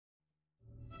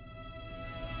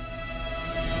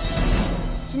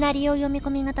シナリオ読み込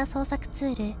み型創作ツ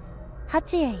ール、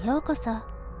8へようこそ。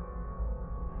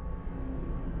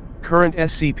Current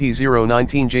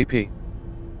SCP-019-JP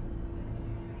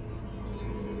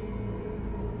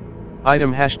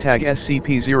Item Hashtag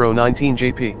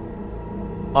SCP-019-JP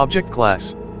Object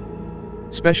Class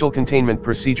Special Containment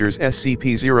Procedures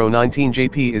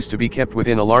SCP-019-JP is to be kept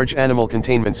within a large animal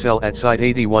containment cell at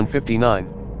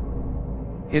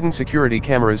Site-8159. Hidden security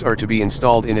cameras are to be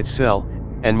installed in its cell,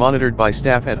 and monitored by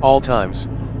staff at all times.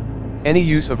 Any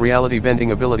use of reality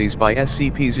bending abilities by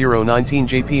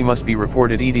SCP-019-JP must be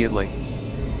reported immediately.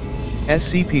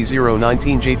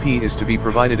 SCP-019-JP is to be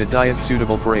provided a diet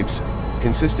suitable for apes,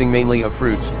 consisting mainly of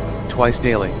fruits, twice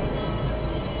daily.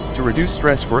 To reduce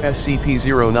stress for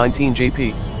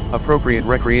SCP-019-JP, appropriate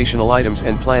recreational items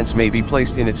and plants may be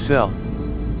placed in its cell.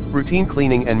 Routine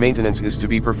cleaning and maintenance is to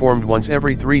be performed once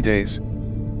every 3 days.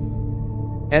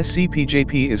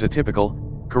 SCP-JP is a typical,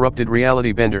 corrupted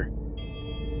reality bender.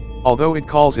 Although it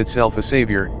calls itself a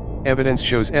savior, evidence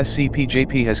shows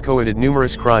SCP-JP has committed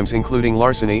numerous crimes including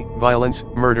larceny, violence,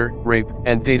 murder, rape,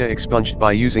 and data expunged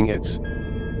by using its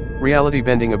reality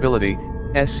bending ability.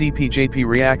 SCP-JP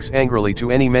reacts angrily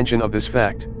to any mention of this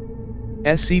fact.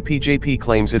 SCP-JP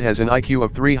claims it has an IQ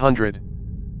of 300.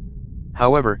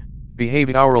 However,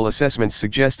 behavioral assessments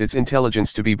suggest its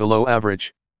intelligence to be below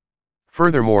average.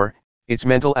 Furthermore, its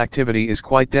mental activity is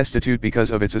quite destitute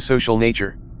because of its asocial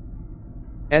nature.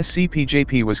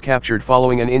 SCP-JP was captured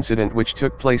following an incident which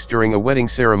took place during a wedding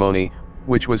ceremony,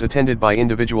 which was attended by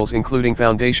individuals including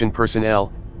Foundation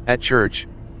personnel, at church.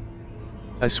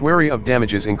 A swathe of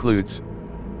damages includes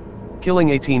killing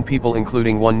 18 people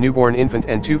including 1 newborn infant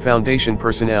and 2 Foundation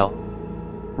personnel,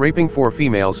 raping 4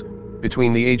 females,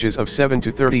 between the ages of 7 to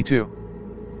 32,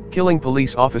 killing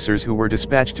police officers who were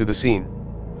dispatched to the scene.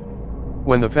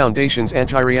 When the Foundation's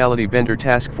anti-reality bender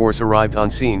task force arrived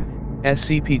on scene,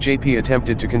 SCP-JP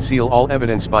attempted to conceal all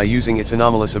evidence by using its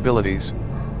anomalous abilities.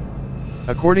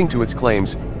 According to its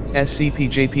claims,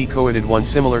 SCP-JP committed 1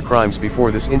 similar crimes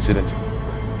before this incident.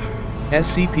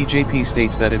 SCP-JP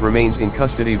states that it remains in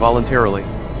custody voluntarily.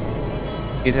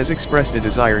 It has expressed a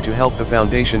desire to help the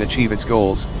Foundation achieve its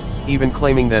goals, even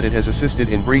claiming that it has assisted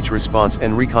in breach response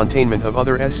and recontainment of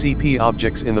other SCP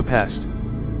objects in the past.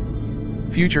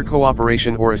 Future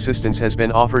cooperation or assistance has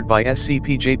been offered by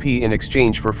SCP-JP in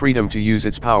exchange for freedom to use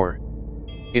its power.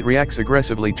 It reacts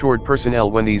aggressively toward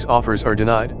personnel when these offers are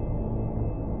denied.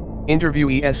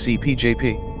 Interviewee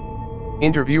SCP-JP.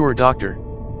 Interviewer Dr.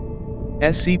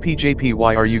 SCP-JP,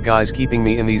 why are you guys keeping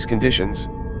me in these conditions?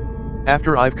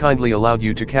 After I've kindly allowed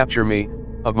you to capture me,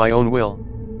 of my own will.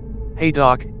 Hey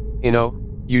Doc,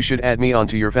 you should add me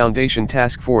onto your Foundation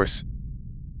task force.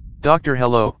 Dr.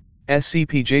 Hello,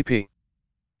 SCP-JP.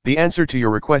 The answer to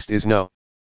your request is no.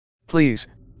 Please,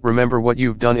 remember what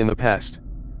you've done in the past.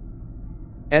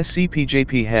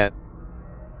 SCP-JP.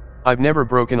 I've never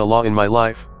broken a law in my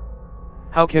life.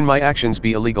 How can my actions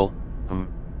be illegal?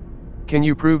 Can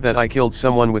you prove that I killed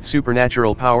someone with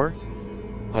supernatural power?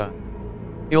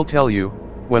 I'll tell you,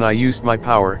 when I used my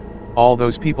power, all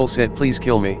those people said please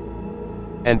kill me.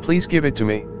 And please give it to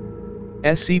me.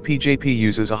 SCP-JP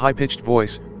uses a high-pitched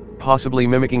voice, possibly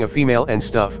mimicking a female and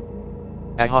stuff.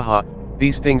 Ahaha,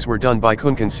 these things were done by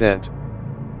consent.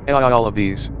 All of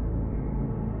these.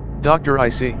 Dr. I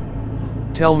see.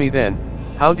 Tell me then,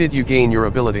 how did you gain your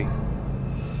ability?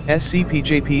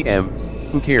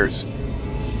 SCP-JP. Who cares?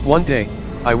 One day,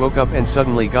 I woke up and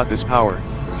suddenly got this power.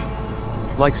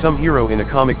 Like some hero in a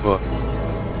comic book.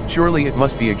 Surely it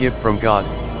must be a gift from God,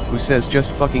 who says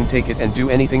just fucking take it and do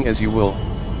anything as you will.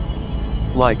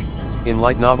 Like, in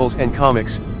light novels and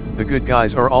comics, the good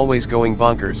guys are always going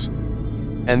bonkers.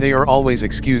 And they are always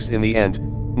excused in the end,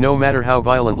 no matter how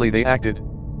violently they acted.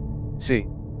 See.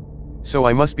 So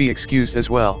I must be excused as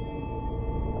well.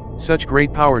 Such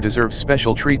great power deserves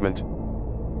special treatment.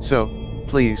 So,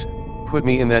 please, put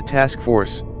me in that task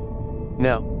force.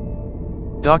 Now.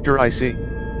 Dr. I see.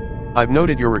 I've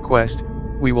noted your request,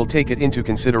 we will take it into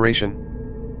consideration.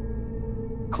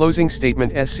 Closing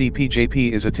statement.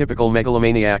 SCP-JP is a typical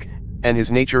megalomaniac, and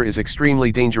his nature is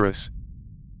extremely dangerous.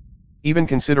 Even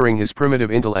considering his primitive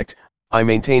intellect, I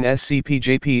maintain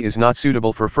SCP-JP is not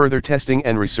suitable for further testing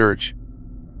and research.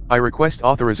 I request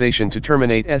authorization to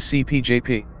terminate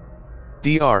SCP-JP.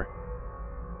 Dr.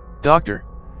 Doctor.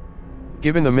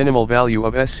 Given the minimal value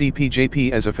of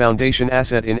SCP-JP as a Foundation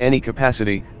asset in any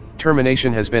capacity,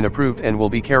 termination has been approved and will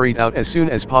be carried out as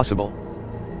soon as possible.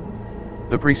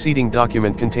 The preceding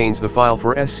document contains the file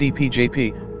for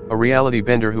SCP-JP, a reality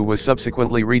bender who was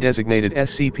subsequently redesignated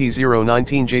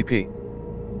SCP-019-JP.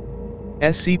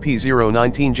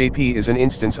 SCP-019-JP is an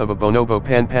instance of a Bonobo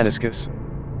panpaniscus.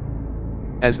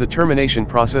 As the termination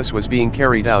process was being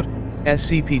carried out,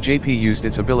 SCP-JP used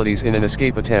its abilities in an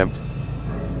escape attempt.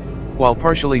 While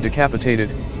partially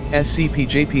decapitated,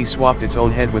 SCP-JP swapped its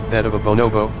own head with that of a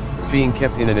bonobo, being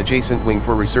kept in an adjacent wing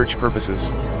for research purposes.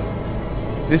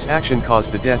 This action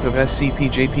caused the death of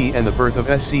SCP-JP and the birth of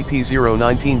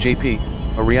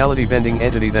SCP-019-JP, a reality-bending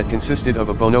entity that consisted of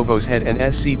a bonobo's head and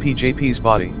SCP-JP's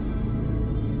body.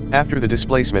 After the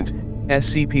displacement,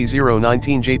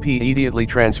 SCP-019-JP immediately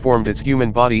transformed its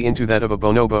human body into that of a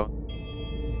bonobo.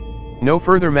 No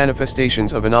further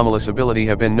manifestations of anomalous ability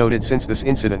have been noted since this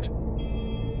incident.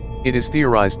 It is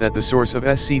theorized that the source of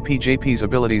SCP-JP's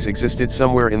abilities existed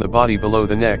somewhere in the body below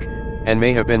the neck, and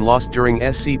may have been lost during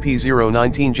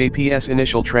SCP-019-JP's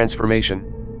initial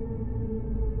transformation.